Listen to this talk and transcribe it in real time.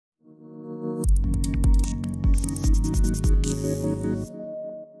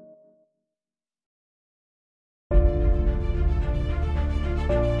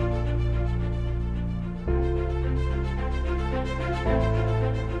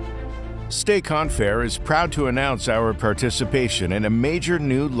Stay Fair is proud to announce our participation in a major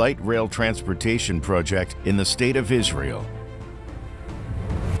new light rail transportation project in the State of Israel.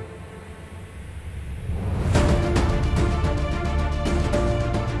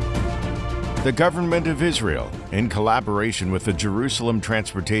 The Government of Israel, in collaboration with the Jerusalem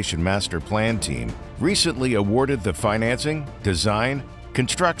Transportation Master Plan Team, recently awarded the financing, design,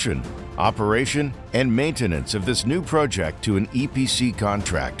 construction, operation, and maintenance of this new project to an EPC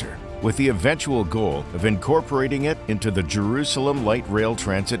contractor, with the eventual goal of incorporating it into the Jerusalem Light Rail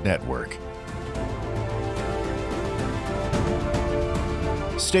Transit Network.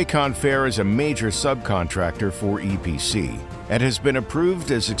 Stay Fair is a major subcontractor for EPC and has been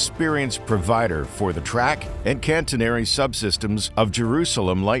approved as experienced provider for the track and catenary subsystems of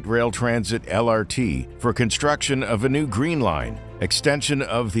Jerusalem Light Rail Transit LRT for construction of a new Green Line, extension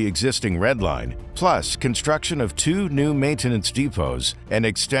of the existing Red Line, plus construction of 2 new maintenance depots and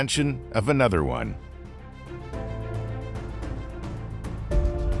extension of another one.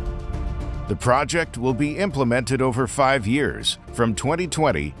 The project will be implemented over 5 years, from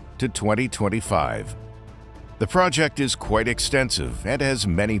 2020 to 2025. The project is quite extensive and has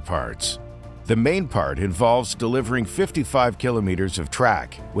many parts. The main part involves delivering 55 kilometers of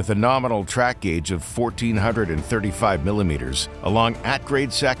track with a nominal track gauge of 1,435 millimeters along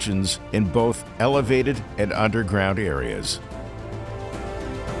at-grade sections in both elevated and underground areas.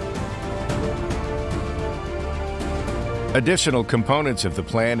 Additional components of the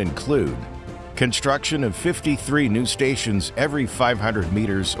plan include construction of 53 new stations every 500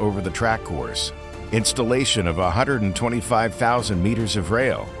 meters over the track course, installation of 125,000 meters of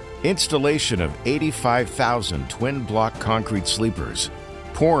rail, installation of 85,000 twin-block concrete sleepers,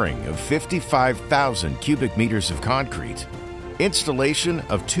 pouring of 55,000 cubic meters of concrete, installation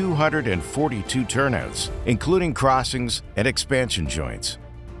of 242 turnouts, including crossings and expansion joints.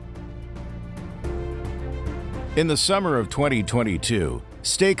 In the summer of 2022,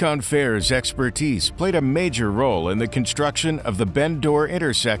 Stay Fair's expertise played a major role in the construction of the Ben-Dor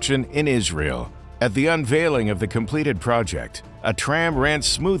intersection in Israel. At the unveiling of the completed project, a tram ran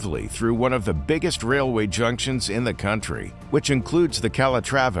smoothly through one of the biggest railway junctions in the country, which includes the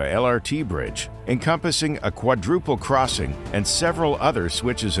Calatrava LRT bridge, encompassing a quadruple crossing and several other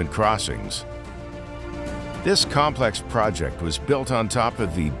switches and crossings. This complex project was built on top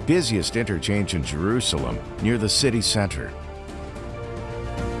of the busiest interchange in Jerusalem, near the city center.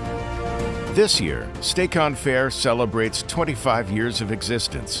 This year, Stay Fair celebrates 25 years of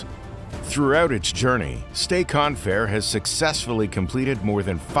existence. Throughout its journey, Stay Fair has successfully completed more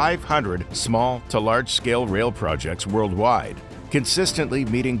than 500 small to large-scale rail projects worldwide, consistently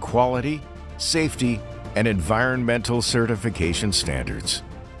meeting quality, safety, and environmental certification standards.